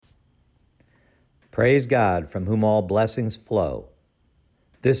Praise God, from whom all blessings flow.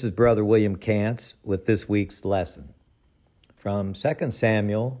 This is Brother William Kantz with this week's lesson. From 2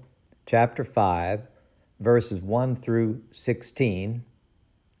 Samuel chapter 5, verses 1 through 16.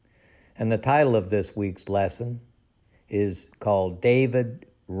 And the title of this week's lesson is called David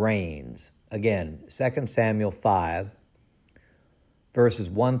Reigns. Again, 2 Samuel 5, verses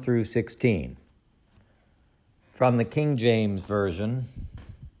 1 through 16. From the King James Version,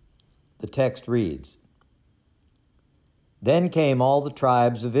 the text reads, Then came all the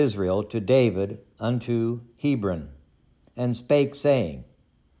tribes of Israel to David unto Hebron, and spake, saying,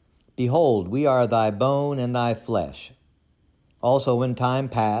 Behold, we are thy bone and thy flesh. Also in time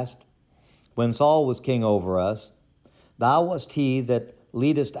past, when Saul was king over us, thou wast he that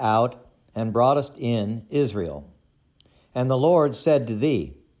leadest out and broughtest in Israel. And the Lord said to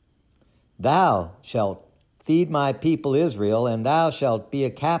thee, Thou shalt feed my people Israel, and thou shalt be a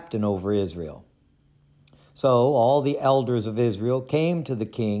captain over Israel. So all the elders of Israel came to the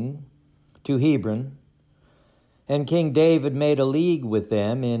king, to Hebron, and King David made a league with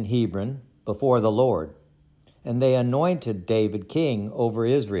them in Hebron before the Lord, and they anointed David king over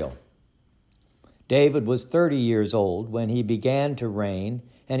Israel. David was 30 years old when he began to reign,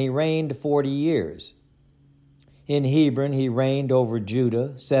 and he reigned 40 years. In Hebron he reigned over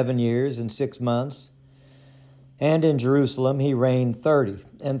Judah 7 years and 6 months, and in Jerusalem he reigned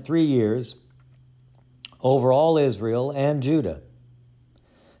 33 years over all Israel and Judah.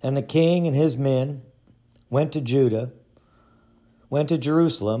 And the king and his men went to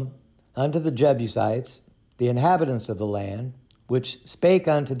Jerusalem, unto the Jebusites, the inhabitants of the land, which spake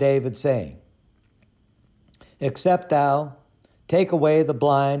unto David, saying, Except thou take away the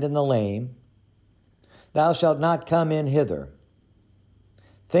blind and the lame, thou shalt not come in hither.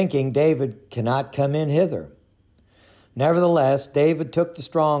 Thinking David cannot come in hither. Nevertheless, David took the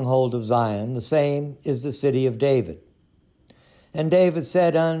stronghold of Zion, the same is the city of David. And David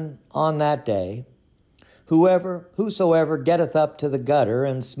said on that day, Whosoever getteth up to the gutter,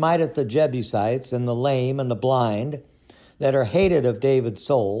 and smiteth the Jebusites, and the lame, and the blind, that are hated of David's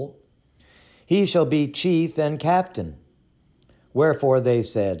soul, he shall be chief and captain. Wherefore they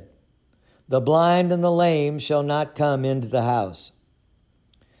said, The blind and the lame shall not come into the house.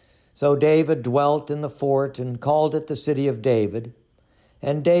 So David dwelt in the fort, and called it the city of David.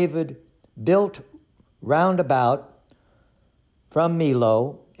 And David built round about from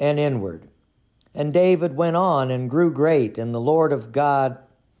Millo and inward. And David went on and grew great, and the Lord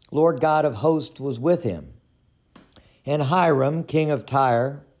God of hosts was with him. And Hiram, king of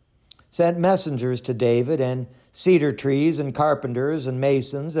Tyre, sent messengers to David, and cedar trees, and carpenters, and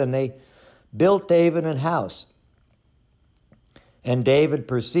masons, and they built David an house. And David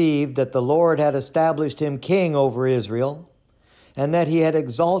perceived that the Lord had established him king over Israel, and that he had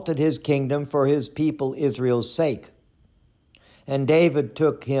exalted his kingdom for his people Israel's sake. And David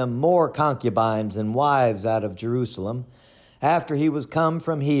took him more concubines and wives out of Jerusalem, after he was come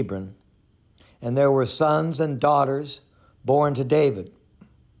from Hebron. And there were sons and daughters born to David.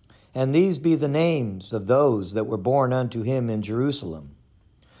 And these be the names of those that were born unto him in Jerusalem: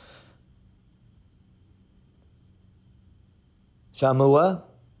 Shammua,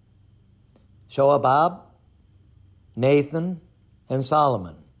 Shoabab, Nathan, and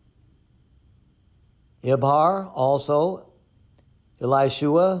Solomon. Ibhar also,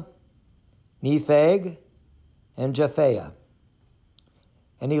 Elishua, Nepheg, and Japhia,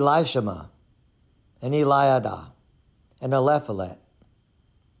 and Elishama, and Eliada, and Eliphalet.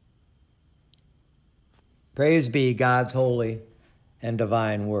 Praise be God's holy and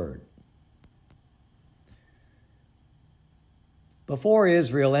divine word. Before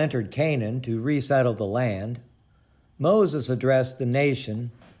Israel entered Canaan to resettle the land, Moses addressed the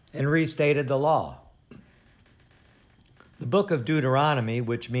nation and restated the law. The book of Deuteronomy,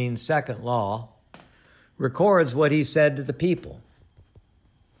 which means second law, records what he said to the people.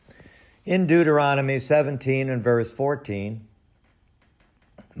 In Deuteronomy 17 and verse 14,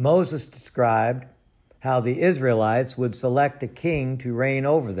 Moses described how the Israelites would select a king to reign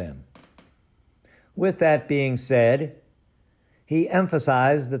over them. With that being said, he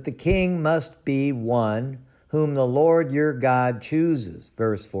emphasized that the king must be one whom the Lord your God chooses,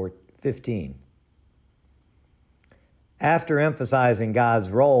 verse 15. After emphasizing God's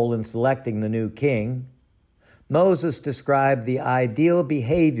role in selecting the new king, Moses described the ideal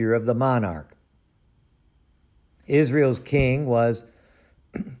behavior of the monarch. Israel's king was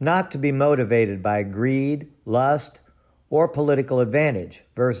not to be motivated by greed, lust, or political advantage,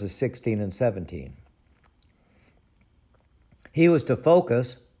 verses 16 and 17. He was to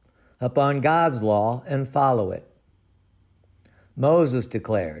focus upon God's law and follow it. Moses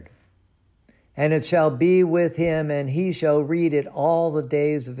declared, and it shall be with him, and he shall read it all the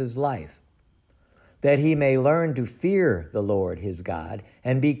days of his life, that he may learn to fear the Lord his God,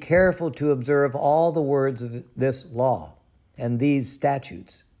 and be careful to observe all the words of this law and these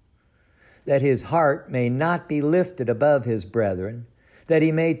statutes, that his heart may not be lifted above his brethren, that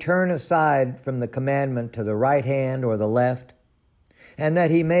he may turn aside from the commandment to the right hand or the left, and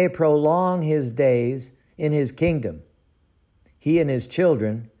that he may prolong his days in his kingdom, he and his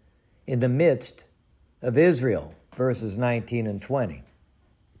children in the midst of Israel, verses 19 and 20.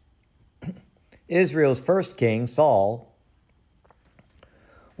 Israel's first king, Saul,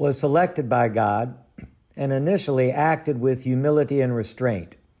 was selected by God and initially acted with humility and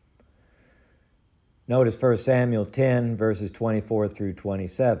restraint. Notice 1 Samuel 10, verses 24 through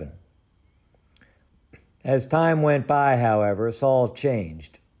 27. As time went by, however, Saul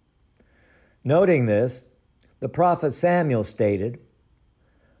changed. Noting this, the prophet Samuel stated,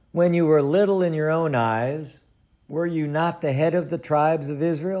 "When you were little in your own eyes, were you not the head of the tribes of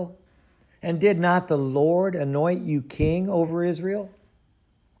Israel? And did not the Lord anoint you king over Israel?"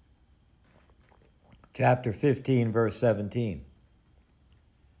 Chapter 15, verse 17.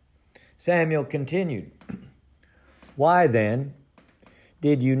 Samuel continued, "Why then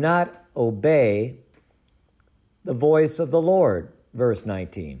did you not obey the voice of the Lord?" Verse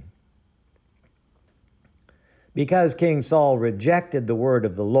 19. Because King Saul rejected the word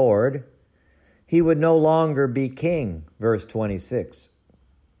of the Lord, he would no longer be king. Verse 26.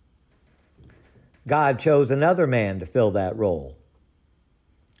 God chose another man to fill that role.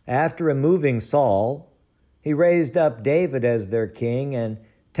 After removing Saul, he raised up David as their king and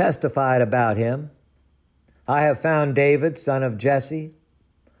testified about him, "I have found David, son of Jesse,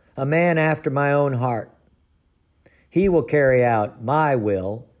 a man after my own heart. He will carry out my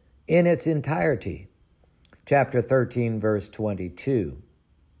will in its entirety." Chapter 13, verse 22.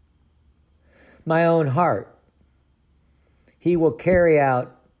 My own heart. He will carry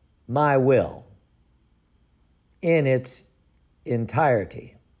out my will in its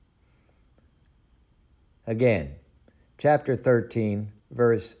entirety. Again, chapter 13,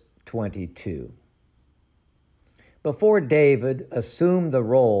 verse 22. Before David assumed the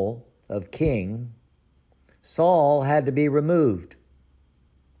role of king, Saul had to be removed.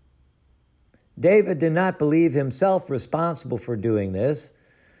 David did not believe himself responsible for doing this.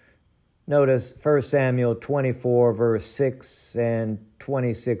 Notice 1 Samuel 24, verse 6 and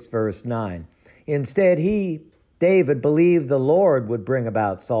 26, verse 9. Instead, David, believed the Lord would bring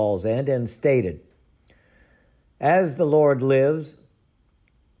about Saul's end and stated, "As the Lord lives,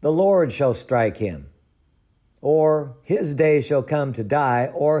 the Lord shall strike him, or his day shall come to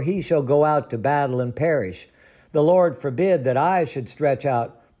die, or he shall go out to battle and perish. The Lord forbid that I should stretch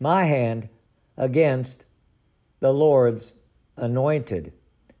out my hand against the Lord's anointed."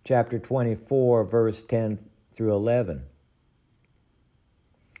 Chapter 24, verse 10 through 11.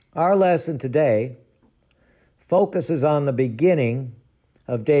 Our lesson today focuses on the beginning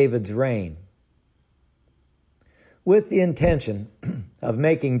of David's reign. With the intention of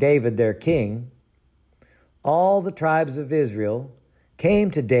making David their king, all the tribes of Israel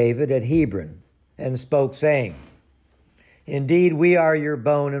came to David at Hebron and spoke, saying, "Indeed, we are your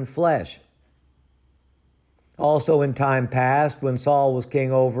bone and flesh. Also in time past, when Saul was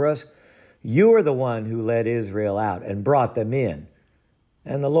king over us, you were the one who led Israel out and brought them in.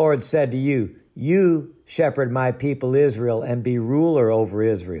 And the Lord said to you, 'You shepherd my people Israel and be ruler over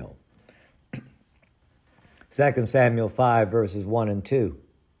Israel.'" 2 Samuel 5, verses 1 and 2.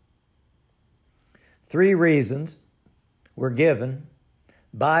 3 reasons were given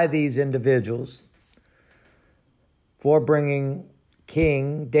by these individuals for bringing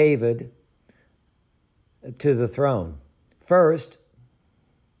King David to the throne. First,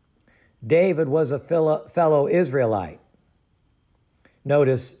 David was a fellow Israelite.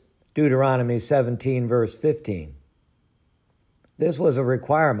 Notice Deuteronomy 17, verse 15. This was a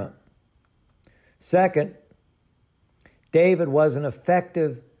requirement. Second, David was an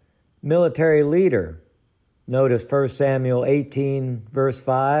effective military leader. Notice 1 Samuel 18, verse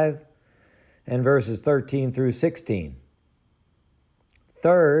 5, and verses 13 through 16.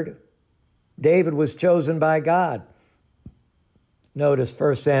 Third, David was chosen by God. Notice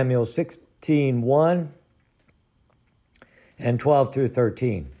 1 Samuel 16, 1 and 12 through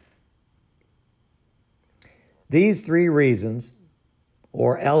 13. These 3 reasons,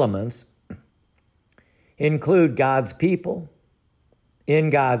 or elements, include God's people,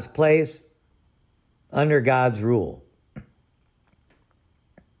 in God's place, under God's rule.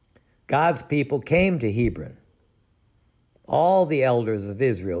 God's people came to Hebron. All the elders of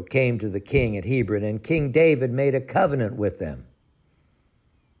Israel came to the king at Hebron, and King David made a covenant with them.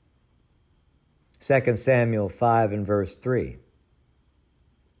 2 Samuel 5 and verse 3.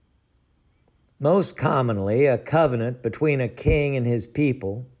 Most commonly, a covenant between a king and his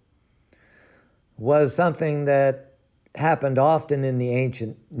people was something that happened often in the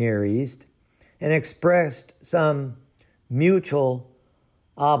ancient Near East and expressed some mutual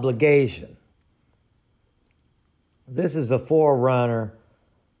obligation. This is a forerunner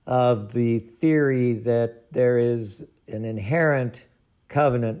of the theory that there is an inherent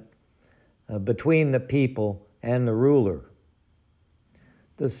covenant between the people and the ruler.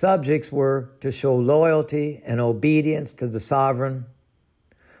 The subjects were to show loyalty and obedience to the sovereign,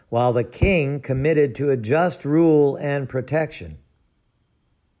 while the king committed to a just rule and protection.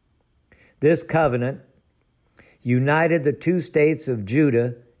 This covenant united the two states of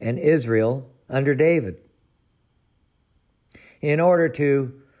Judah and Israel under David. In order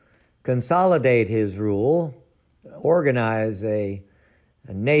to consolidate his rule, organize a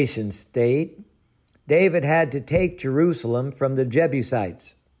nation state, David had to take Jerusalem from the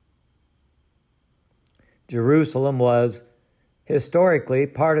Jebusites. Jerusalem was historically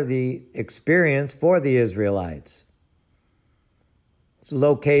part of the experience for the Israelites. It's the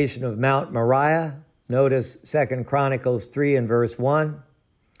location of Mount Moriah, notice 2 Chronicles 3 and verse 1,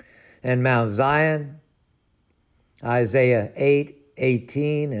 and Mount Zion, Isaiah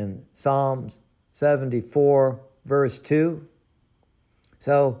 8:18, and Psalms 74 verse 2.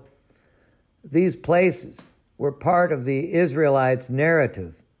 So these places were part of the Israelites'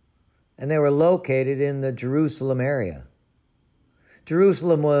 narrative, and they were located in the Jerusalem area.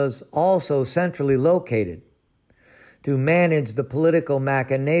 Jerusalem was also centrally located to manage the political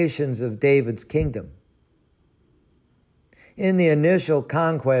machinations of David's kingdom. In the initial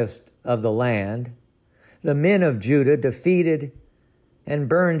conquest of the land, the men of Judah defeated and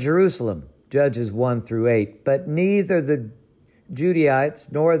burned Jerusalem, Judges 1 through 8, but neither the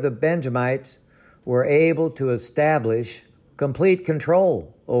Judaites nor the Benjamites were able to establish complete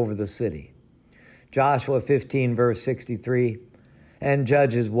control over the city. Joshua 15 verse 63 and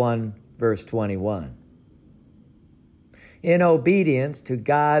Judges 1 verse 21. In obedience to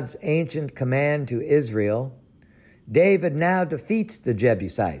God's ancient command to Israel, David now defeats the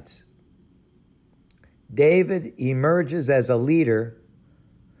Jebusites. David emerges as a leader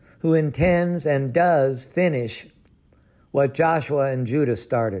who intends and does finish what Joshua and Judah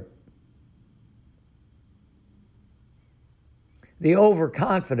started. The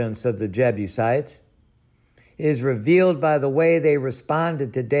overconfidence of the Jebusites is revealed by the way they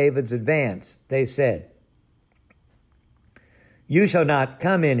responded to David's advance. They said, "You shall not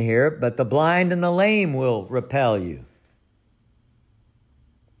come in here, but the blind and the lame will repel you."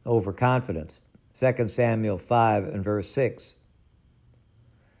 Overconfidence. 2 Samuel 5 and verse 6.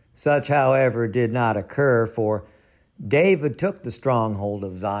 Such, however, did not occur, for David took the stronghold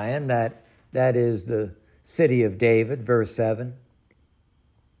of Zion, that is the city of David, verse 7.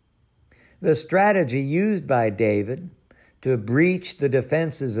 The strategy used by David to breach the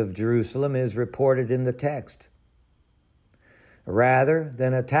defenses of Jerusalem is reported in the text. Rather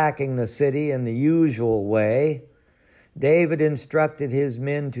than attacking the city in the usual way, David instructed his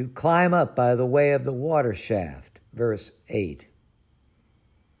men to climb up by the way of the water shaft, verse 8.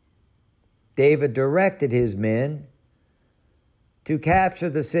 David directed his men to capture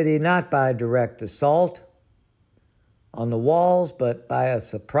the city not by direct assault on the walls, but by a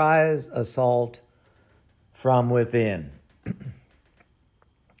surprise assault from within.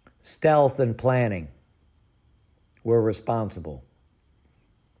 Stealth and planning were responsible.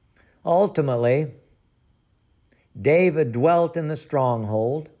 Ultimately, David dwelt in the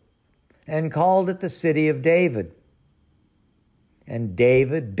stronghold and called it the city of David. And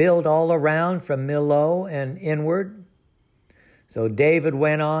David built all around from Millo and inward. So David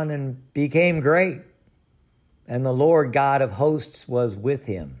went on and became great, and the Lord God of hosts was with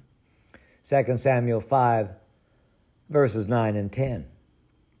him. 2 Samuel 5, verses 9 and 10.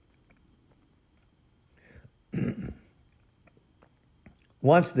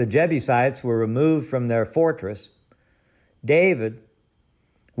 Once the Jebusites were removed from their fortress, David,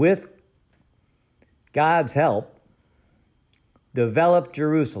 with God's help, developed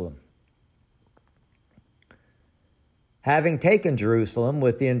Jerusalem. Having taken Jerusalem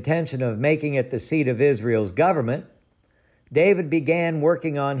with the intention of making it the seat of Israel's government, David began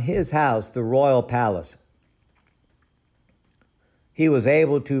working on his house, the royal palace. He was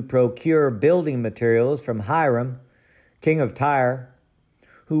able to procure building materials from Hiram, king of Tyre,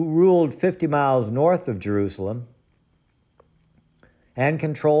 who ruled 50 miles north of Jerusalem and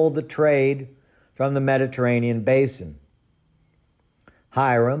controlled the trade from the Mediterranean basin.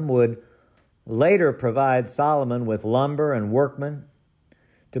 Hiram would later provide Solomon with lumber and workmen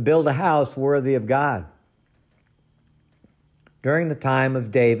to build a house worthy of God. During the time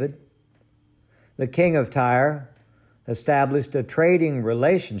of David, the king of Tyre established a trading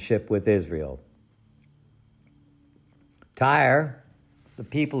relationship with Israel. Tyre, the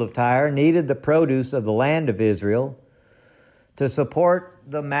people of Tyre, needed the produce of the land of Israel to support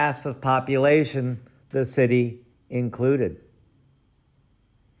the massive population the city included.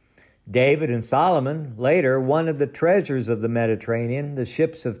 David and Solomon later wanted the treasures of the Mediterranean the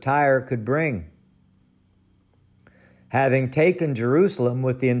ships of Tyre could bring. Having taken Jerusalem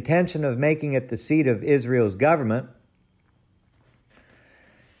with the intention of making it the seat of Israel's government,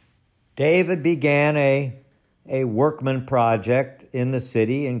 David began a workman project in the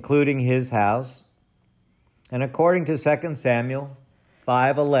city, including his house. And according to 2 Samuel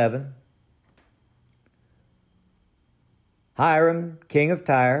 5:11, Hiram, king of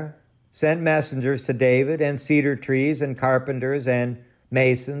Tyre, sent messengers to David and cedar trees and carpenters and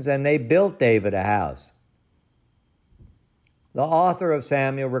masons, and they built David a house. The author of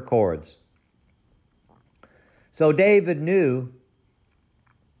Samuel records, "So David knew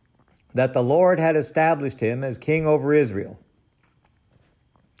that the Lord had established him as king over Israel,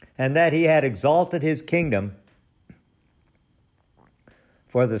 and that he had exalted his kingdom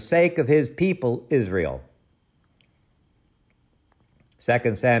for the sake of his people Israel."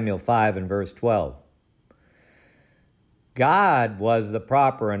 2 Samuel 5 and verse 12. God was the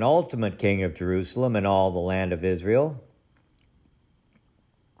proper and ultimate king of Jerusalem and all the land of Israel.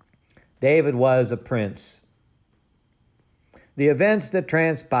 David was a prince. The events that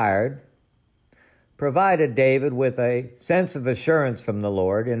transpired provided David with a sense of assurance from the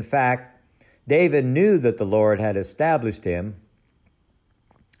Lord. In fact, David knew that the Lord had established him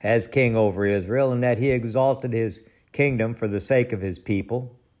as king over Israel and that he exalted his kingdom for the sake of his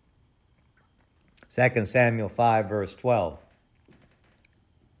people. 2 Samuel 5, verse 12.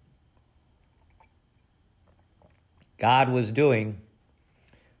 God was doing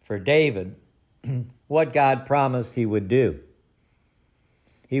for David what God promised he would do.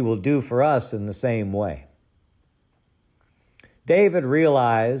 He will do for us in the same way. David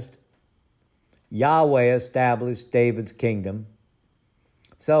realized Yahweh established David's kingdom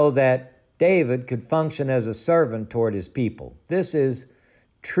so that David could function as a servant toward his people. This is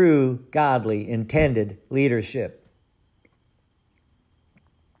true, godly, intended leadership.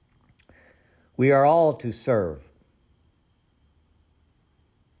 We are all to serve.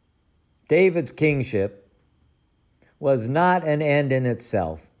 David's kingship was not an end in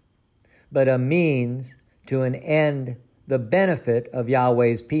itself, but a means to an end, the benefit of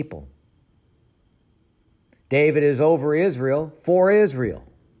Yahweh's people. David is over Israel for Israel.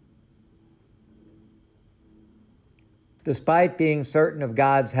 Despite being certain of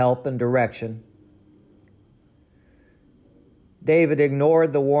God's help and direction, David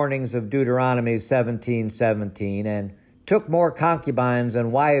ignored the warnings of Deuteronomy 17:17 and took more concubines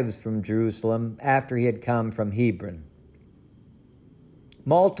and wives from Jerusalem after he had come from Hebron.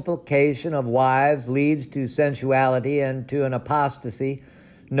 Multiplication of wives leads to sensuality and to an apostasy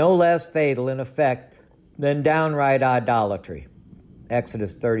no less fatal in effect than downright idolatry.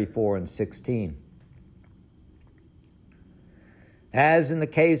 Exodus 34 and 16. As in the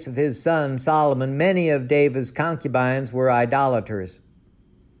case of his son Solomon, many of David's concubines were idolaters.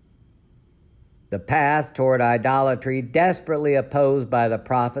 The path toward idolatry, desperately opposed by the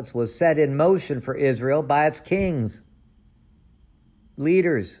prophets, was set in motion for Israel by its kings,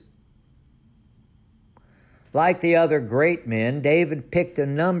 leaders. Like the other great men, David picked a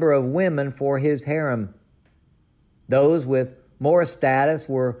number of women for his harem. Those with more status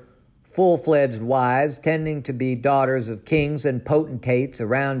were full-fledged wives, tending to be daughters of kings and potentates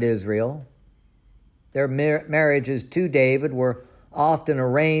around Israel. Their marriages to David were often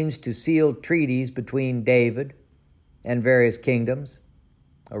arranged to seal treaties between David and various kingdoms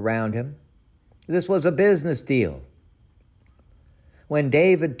around him. This was a business deal. When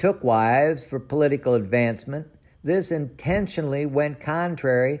David took wives for political advancement, this intentionally went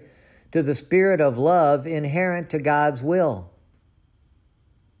contrary to the spirit of love inherent to God's will.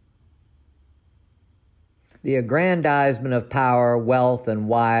 The aggrandizement of power, wealth, and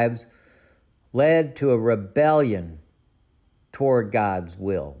wives led to a rebellion toward God's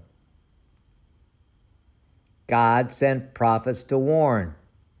will. God sent prophets to warn.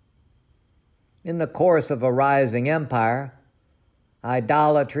 In the course of a rising empire,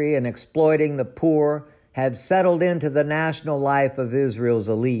 idolatry and exploiting the poor had settled into the national life of Israel's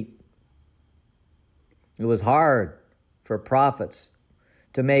elite. It was hard for prophets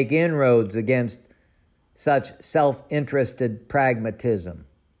to make inroads against such self-interested pragmatism.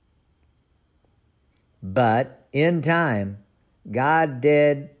 But in time, God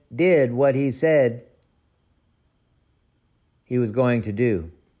did what he said he was going to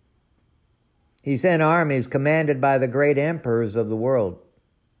do. He sent armies commanded by the great emperors of the world.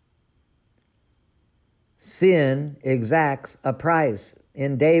 Sin exacts a price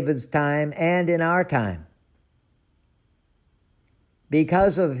in David's time and in our time.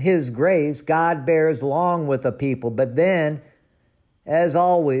 Because of his grace, God bears long with the people, but then, as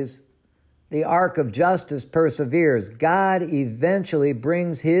always, the arc of justice perseveres. God eventually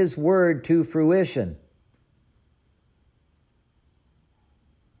brings his word to fruition.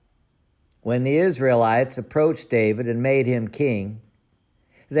 When the Israelites approached David and made him king,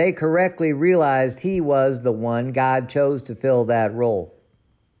 they correctly realized he was the one God chose to fill that role.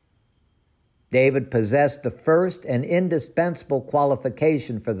 David possessed the first and indispensable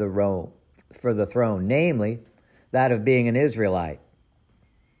qualification for the throne, namely that of being an Israelite.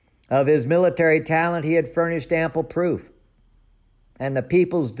 Of his military talent, he had furnished ample proof, and the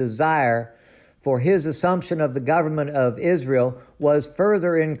people's desire for his assumption of the government of Israel was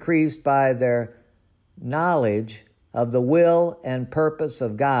further increased by their knowledge of the will and purpose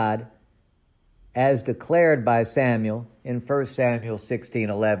of God as declared by Samuel in 1 Samuel 16,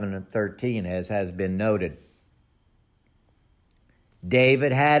 11, and 13, as has been noted.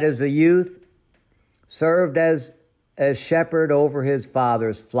 David had, as a youth, served as a shepherd over his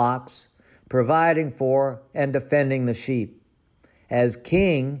father's flocks, providing for and defending the sheep. As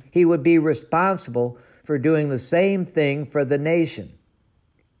king, he would be responsible for doing the same thing for the nation.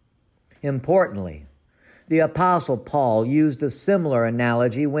 Importantly, the Apostle Paul used a similar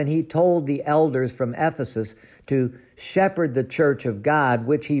analogy when he told the elders from Ephesus to shepherd the church of God,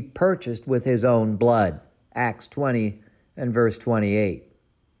 which he purchased with his own blood. Acts 20 and verse 28.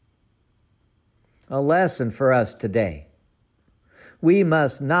 A lesson for us today. We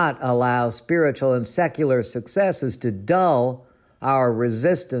must not allow spiritual and secular successes to dull our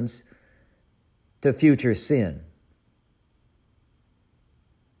resistance to future sin.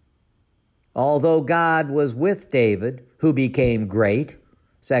 Although God was with David, who became great,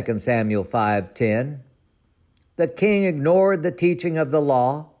 2 Samuel 5:10, the king ignored the teaching of the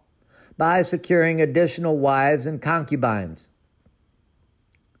law by securing additional wives and concubines.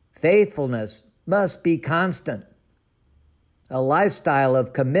 Faithfulness must be constant, a lifestyle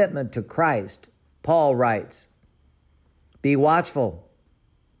of commitment to Christ. Paul writes, "Be watchful,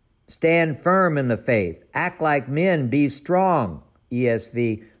 stand firm in the faith, act like men, be strong."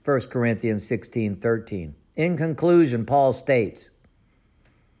 ESV, 1 Corinthians 16:13. In conclusion, Paul states,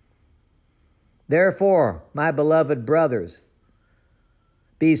 "Therefore, my beloved brothers,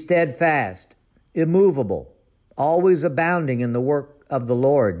 be steadfast, immovable, always abounding in the work of the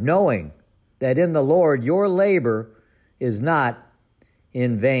Lord, knowing that in the Lord your labor is not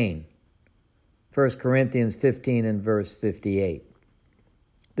in vain." 1 Corinthians 15 and verse 58.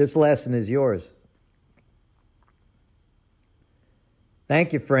 This lesson is yours.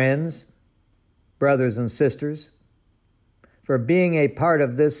 Thank you, friends, brothers and sisters, for being a part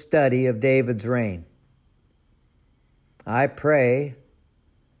of this study of David's reign. I pray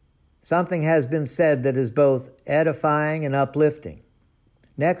something has been said that is both edifying and uplifting.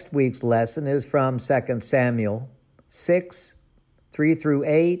 Next week's lesson is from 2 Samuel 6, 3 through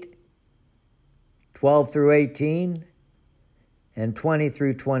 8, 12 through 18, and 20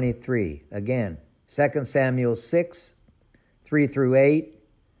 through 23. Again, 2 Samuel 6, 3 through 8,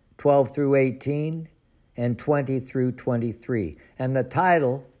 12 through 18, and 20 through 23. And the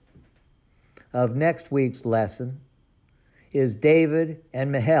title of next week's lesson is David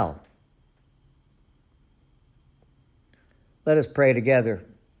and Michal. Let us pray together,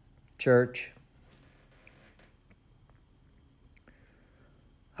 church.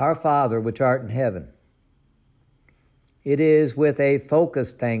 Our Father, which art in heaven, it is with a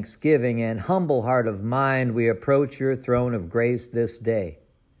focused thanksgiving and humble heart of mind we approach your throne of grace this day.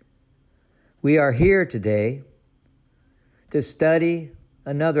 We are here today to study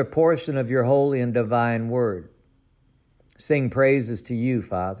another portion of your holy and divine word. Sing praises to you,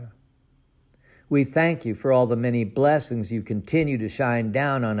 Father. We thank you for all the many blessings you continue to shine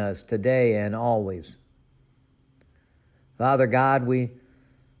down on us today and always. Father God, we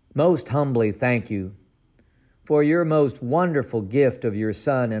most humbly thank you for your most wonderful gift of your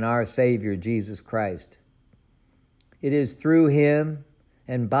Son and our Savior, Jesus Christ. It is through him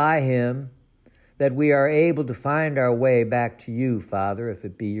and by him that we are able to find our way back to you, Father, if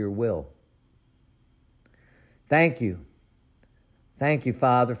it be your will. Thank you. Thank you,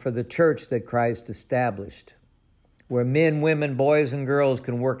 Father, for the church that Christ established, where men, women, boys, and girls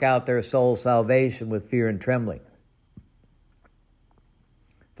can work out their soul salvation with fear and trembling.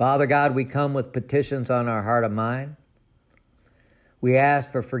 Father God, we come with petitions on our heart and mind. We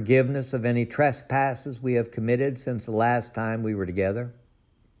ask for forgiveness of any trespasses we have committed since the last time we were together.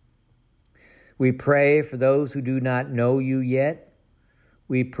 We pray for those who do not know you yet.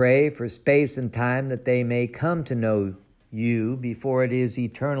 We pray for space and time that they may come to know you before it is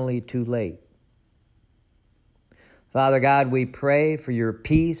eternally too late. Father God, we pray for your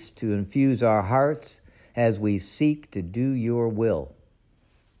peace to infuse our hearts as we seek to do your will.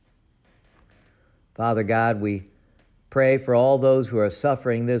 Father God, we pray for all those who are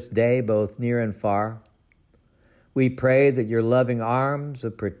suffering this day, both near and far. We pray that your loving arms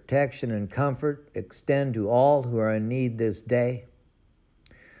of protection and comfort extend to all who are in need this day.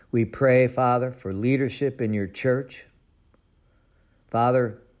 We pray, Father, for leadership in your church.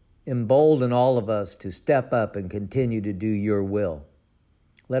 Father, embolden all of us to step up and continue to do your will.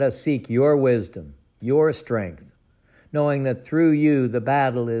 Let us seek your wisdom, your strength, knowing that through you the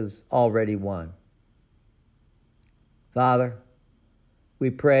battle is already won. Father, we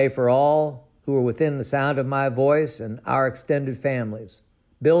pray for all who are within the sound of my voice and our extended families.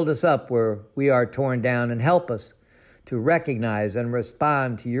 Build us up where we are torn down and help us to recognize and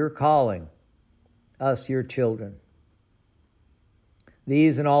respond to your calling, us, your children.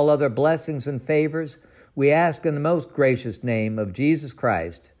 These and all other blessings and favors we ask in the most gracious name of Jesus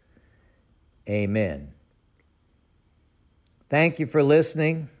Christ. Amen. Thank you for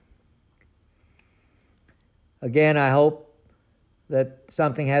listening. Again, I hope that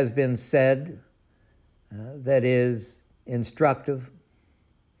something has been said that is instructive.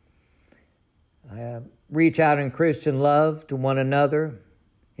 Reach out in Christian love to one another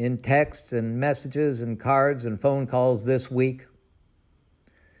in texts and messages and cards and phone calls this week.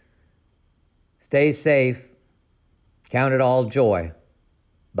 Stay safe. Count it all joy.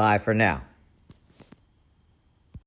 Bye for now.